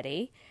I'm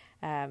ready.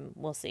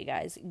 We'll see,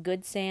 guys.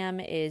 Good Sam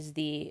is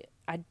did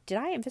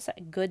I emphasize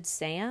Good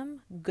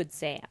Sam? Good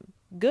Sam.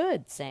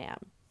 Good Sam.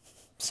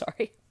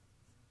 Sorry.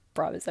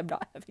 Promise I'm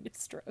not having a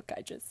stroke.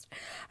 I just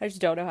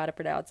don't know how to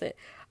pronounce it.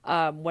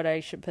 What I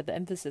should put the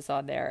emphasis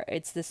on there.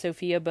 It's the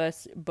Sophia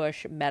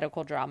Bush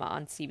medical drama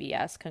on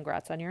CBS.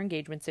 Congrats on your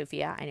engagement,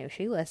 Sophia. I know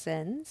she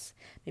listens.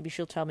 Maybe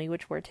she'll tell me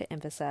which word to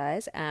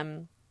emphasize.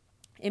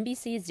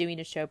 NBC is doing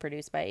a show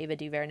produced by Ava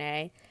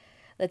DuVernay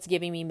that's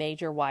giving me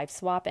major wife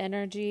swap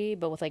energy,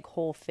 but with like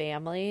whole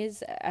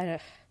families.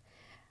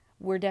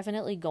 We're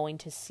definitely going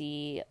to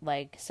see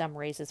like some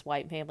racist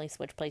white family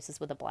switch places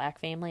with a black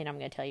family, and I'm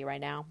going to tell you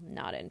right now,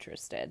 not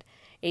interested.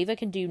 Ava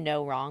can do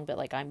no wrong, but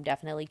like I'm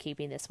definitely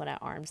keeping this one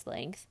at arm's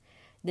length.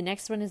 The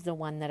next one is the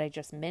one that I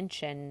just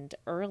mentioned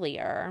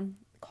earlier,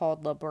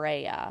 called La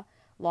Brea. A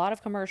lot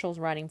of commercials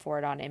running for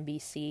it on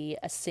NBC.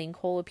 A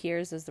sinkhole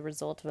appears as the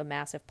result of a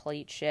massive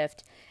plate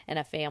shift, and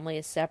a family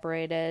is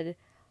separated.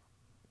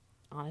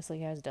 Honestly,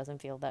 guys, it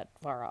doesn't feel that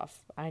far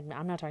off. I'm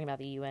not talking about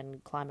the UN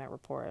climate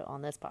report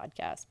on this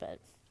podcast, but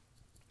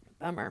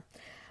bummer.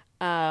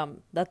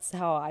 That's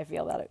how I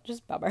feel about it.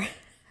 Just bummer.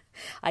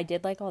 I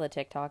did like all the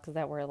TikToks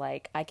that were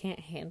like, I can't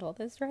handle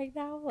this right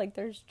now. Like,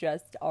 there's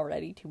just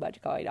already too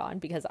much going on,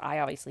 because I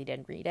obviously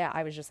didn't read it.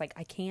 I was just like,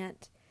 I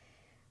can't,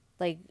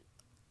 like,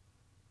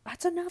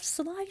 that's enough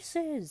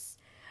slices.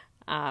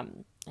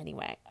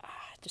 Anyway,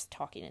 just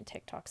talking in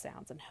TikTok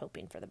sounds and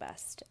hoping for the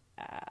best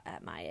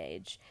at my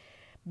age.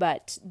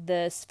 But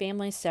this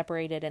family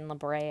separated in La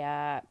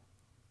Brea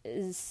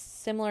is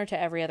similar to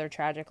every other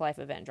tragic life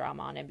event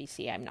drama on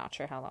NBC. I'm not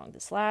sure how long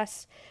this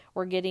lasts.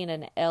 We're getting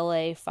an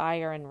LA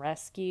fire and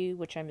rescue,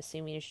 which I'm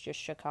assuming is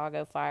just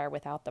Chicago fire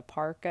without the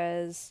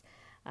parkas.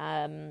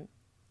 A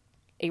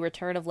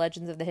return of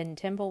Legends of the Hidden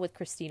Temple with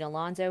Christina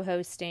Alonso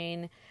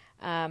hosting.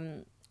 I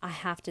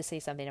have to say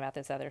something about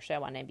this other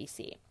show on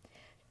NBC.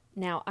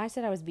 Now, I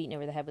said I was beaten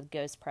over the head with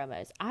ghost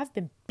promos. I've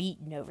been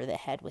beaten over the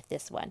head with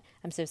this one.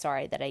 I'm so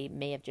sorry that I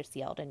may have just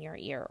yelled in your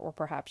ear, or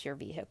perhaps your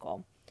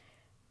vehicle.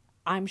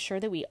 I'm sure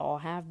that we all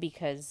have,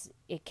 because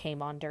it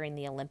came on during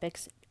the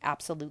Olympics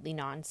absolutely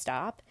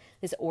nonstop.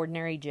 This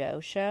Ordinary Joe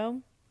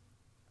show.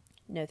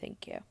 No,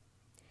 thank you.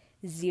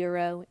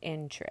 Zero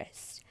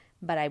interest.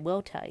 But I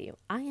will tell you,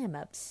 I am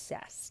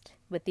obsessed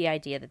with the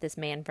idea that this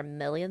man from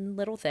Million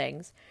Little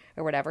Things,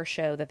 or whatever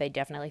show that they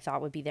definitely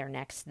thought would be their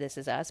next This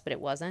Is Us, but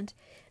it wasn't,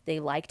 they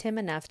liked him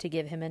enough to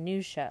give him a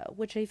news show,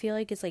 which I feel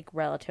like is like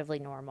relatively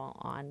normal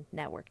on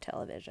network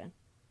television.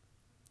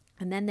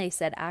 And then they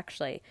said,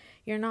 actually,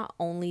 you're not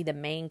only the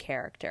main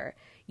character,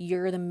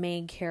 you're the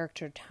main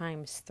character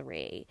times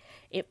 3.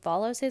 It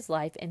follows his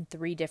life in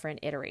 3 different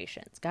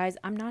iterations. Guys,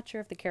 I'm not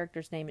sure if the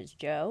character's name is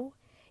Joe.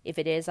 If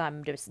it is,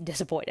 I'm just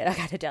disappointed, I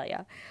gotta tell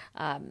you.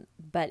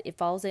 But it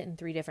follows it in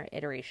 3 different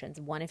iterations.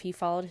 One, if he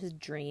followed his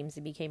dreams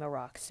and became a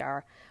rock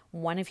star.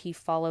 One, if he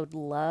followed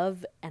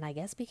love and I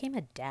guess became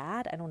a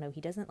dad. I don't know.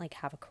 He doesn't like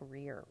have a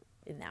career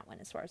in that one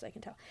as far as I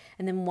can tell.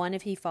 And then one,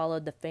 if he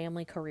followed the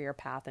family career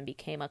path and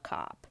became a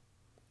cop.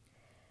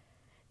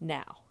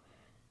 Now,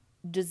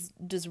 does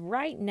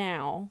right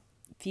now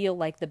feel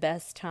like the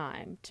best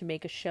time to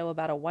make a show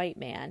about a white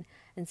man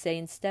and say,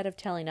 instead of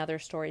telling other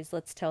stories,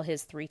 let's tell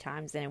his 3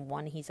 times, and in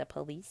one he's a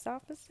police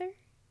officer?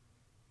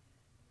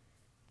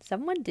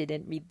 Someone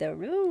didn't read the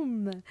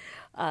room.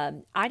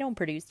 I don't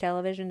produce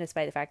television,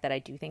 despite the fact that I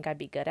do think I'd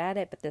be good at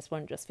it, but this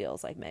one just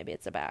feels like maybe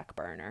it's a back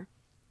burner.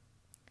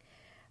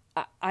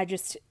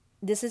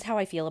 This is how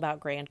I feel about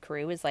Grand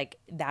Crew, is like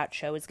that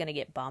show is going to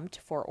get bumped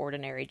for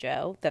Ordinary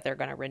Joe, that they're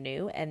going to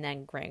renew, and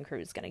then Grand Crew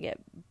is going to get,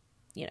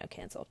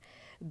 canceled.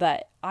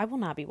 But I will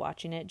not be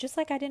watching it, just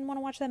like I didn't want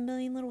to watch that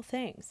Million Little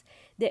Things.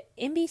 The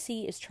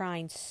NBC is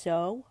trying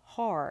so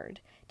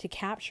hard to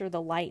capture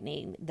the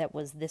lightning that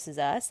was This Is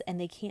Us, and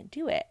they can't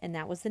do it. And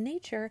that was the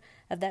nature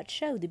of that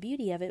show. The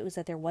beauty of it was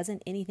that there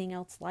wasn't anything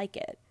else like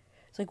it.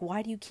 It's like,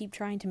 why do you keep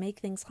trying to make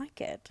things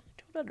like it?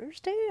 I don't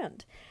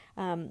understand.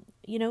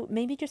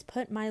 Maybe just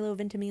put Milo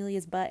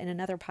Ventimiglia's butt in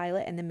another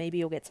pilot and then maybe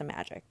you'll get some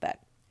magic, but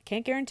I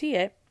can't guarantee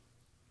it.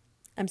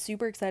 I'm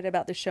super excited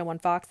about this show on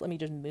Fox. Let me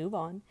just move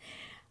on.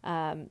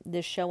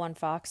 This show on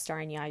Fox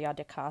starring Yaya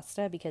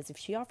DaCosta, because if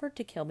she offered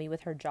to kill me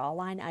with her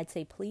jawline, I'd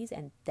say please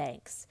and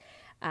thanks.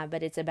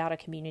 But it's about a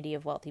community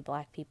of wealthy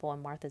black people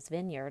in Martha's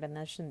Vineyard, and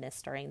there's some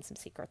mystery and some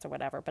secrets or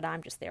whatever, but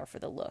I'm just there for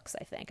the looks,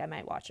 I think. I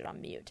might watch it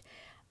on mute.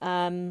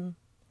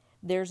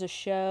 There's a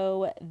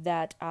show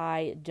that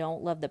I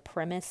don't love the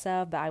premise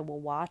of, but I will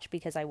watch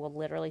because I will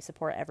literally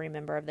support every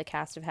member of the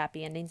cast of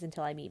Happy Endings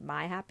until I meet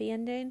my happy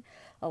ending.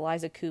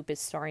 Eliza Coupe is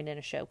starring in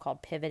a show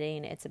called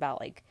Pivoting. It's about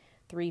like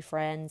 3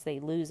 friends.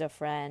 They lose a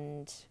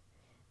friend.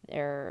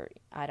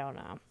 I don't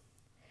know.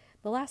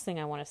 The last thing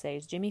I want to say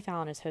is Jimmy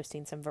Fallon is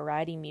hosting some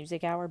variety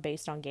music hour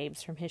based on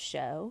games from his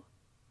show.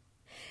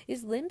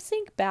 Is Lip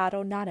Sync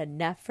Battle not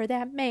enough for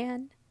that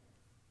man?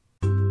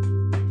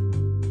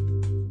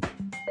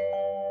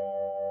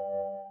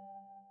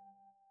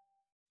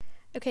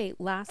 Okay,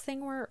 last thing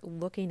we're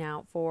looking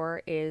out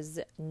for is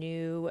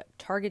new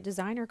Target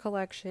designer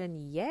collection.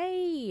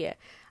 Yay!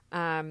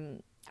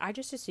 I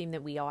just assume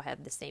that we all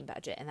have the same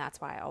budget, and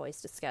that's why I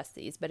always discuss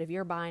these. But if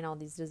you're buying all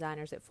these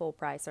designers at full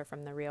price or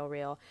from the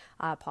Real,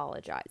 I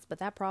apologize. But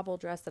that Prabal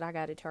dress that I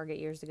got at Target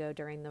years ago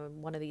during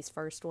one of these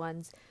first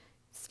ones,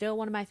 still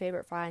one of my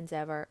favorite finds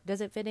ever.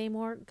 Does it fit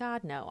anymore?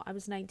 God, no. I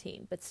was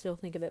 19, but still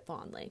think of it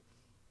fondly.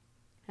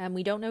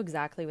 We don't know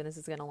exactly when this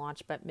is going to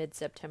launch, but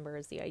mid-September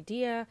is the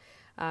idea.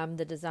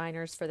 The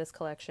designers for this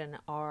collection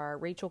are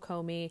Rachel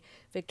Comey,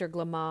 Victor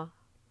Glama,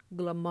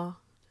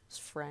 it's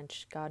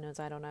French, God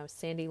knows, I don't know,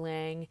 Sandy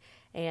Lang,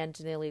 and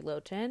Nili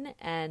Lotan.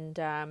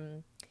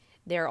 And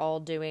they're all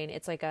doing,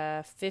 it's like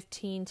a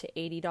 $15 to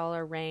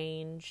 $80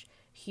 range,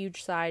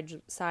 huge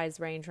size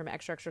range from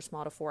extra, extra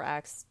small to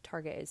 4X.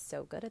 Target is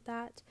so good at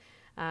that.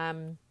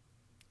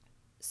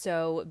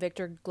 So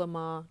Victor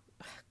Glama,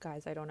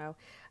 guys, I don't know.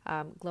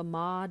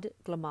 Glamad.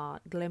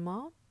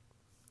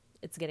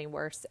 It's getting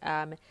worse.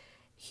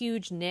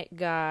 Huge knit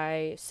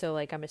guy. So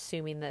like, I'm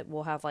assuming that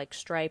we'll have like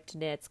striped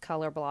knits,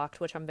 color blocked,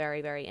 which I'm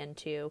very, very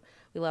into.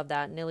 We love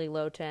that. Nili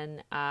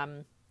Lotan.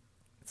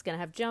 It's going to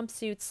have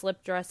jumpsuits,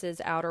 slip dresses,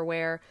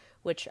 outerwear,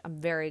 which I'm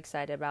very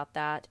excited about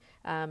that.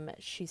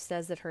 She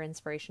says that her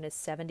inspiration is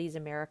 70s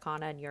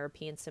Americana and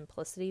European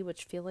simplicity,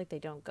 which feel like they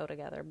don't go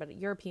together, but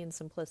European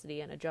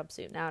simplicity and a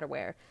jumpsuit and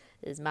outerwear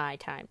is my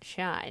time to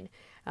shine.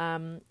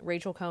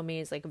 Rachel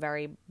Comey is like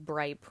very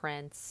bright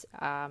prints.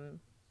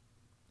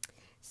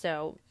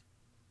 So,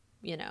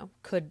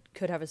 could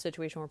have a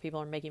situation where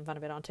people are making fun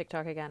of it on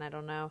TikTok again. I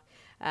don't know.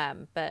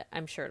 But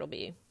I'm sure it'll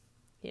be,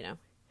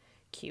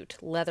 cute.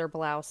 Leather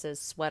blouses,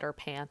 sweater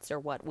pants are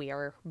what we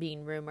are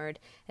being rumored.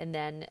 And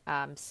then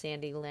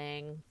Sandy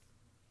Lang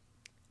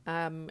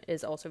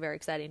is also very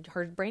exciting.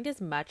 Her brand is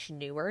much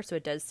newer, so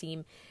it does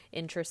seem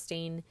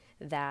interesting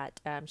that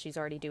she's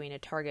already doing a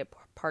Target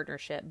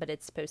partnership, but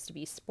it's supposed to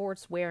be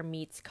sportswear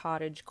meets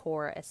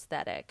cottagecore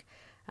aesthetic.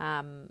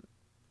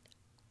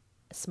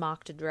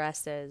 Smocked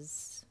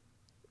dresses,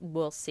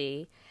 we'll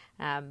see.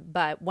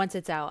 But once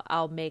it's out,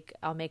 I'll make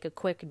a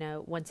quick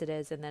note once it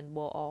is, and then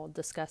we'll all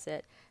discuss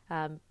it.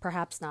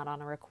 Perhaps not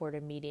on a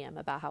recorded medium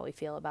about how we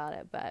feel about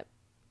it, but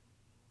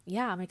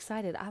yeah, I'm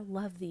excited. I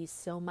love these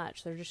so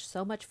much. They're just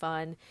so much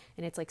fun,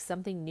 and it's like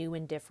something new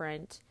and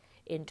different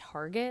in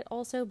Target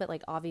also, but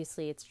like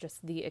obviously it's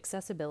just the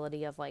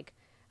accessibility of like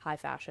high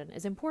fashion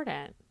is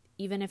important,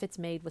 even if it's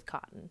made with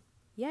cotton.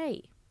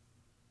 Yay.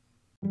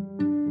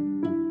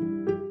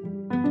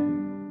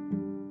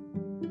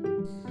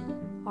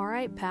 All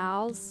right,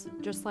 pals,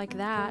 just like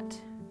that,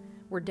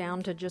 we're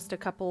down to just a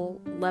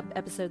couple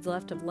episodes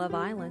left of Love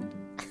Island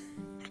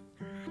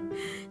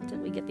until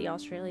we get the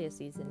Australia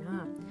season,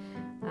 huh?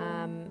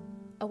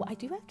 Oh, I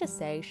do have to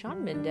say,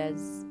 Shawn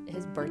Mendes,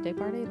 his birthday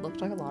party looked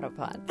like a lot of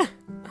fun.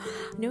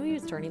 I know he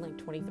was turning like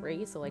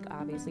 23, so like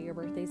obviously your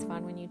birthday's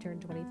fun when you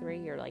turn 23.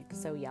 You're like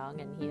so young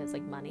and he has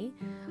like money.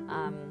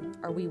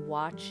 Are we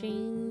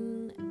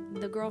watching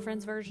the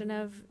girlfriend's version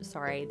of,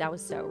 sorry, that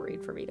was so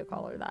rude for me to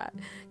call her that,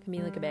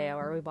 Camila Cabello?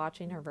 Are we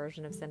watching her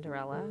version of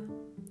Cinderella?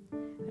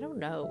 I don't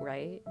know,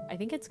 right? I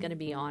think it's gonna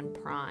be on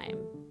Prime,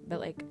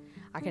 but like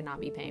I could not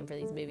be paying for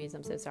these movies.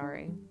 I'm so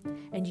sorry.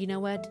 And you know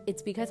what?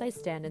 It's because I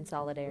stand in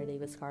solidarity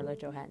with Scarlett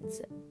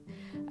Johansson.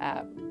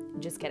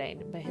 Just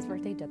kidding. But his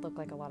birthday did look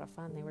like a lot of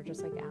fun. They were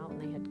just like out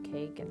and they had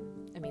cake. And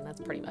I mean,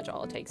 that's pretty much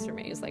all it takes for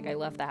me. It's like I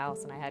left the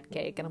house and I had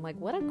cake. And I'm like,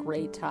 what a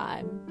great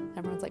time.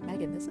 Everyone's like,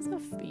 Megan, this is a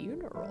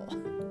funeral.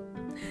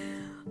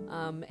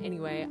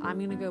 Anyway, I'm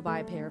going to go buy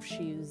a pair of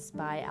shoes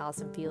by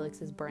Allison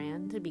Felix's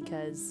brand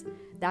because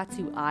that's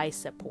who I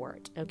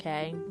support,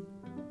 okay?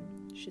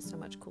 She's so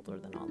much cooler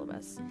than all of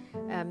us.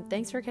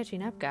 Thanks for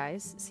catching up,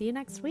 guys. See you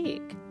next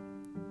week.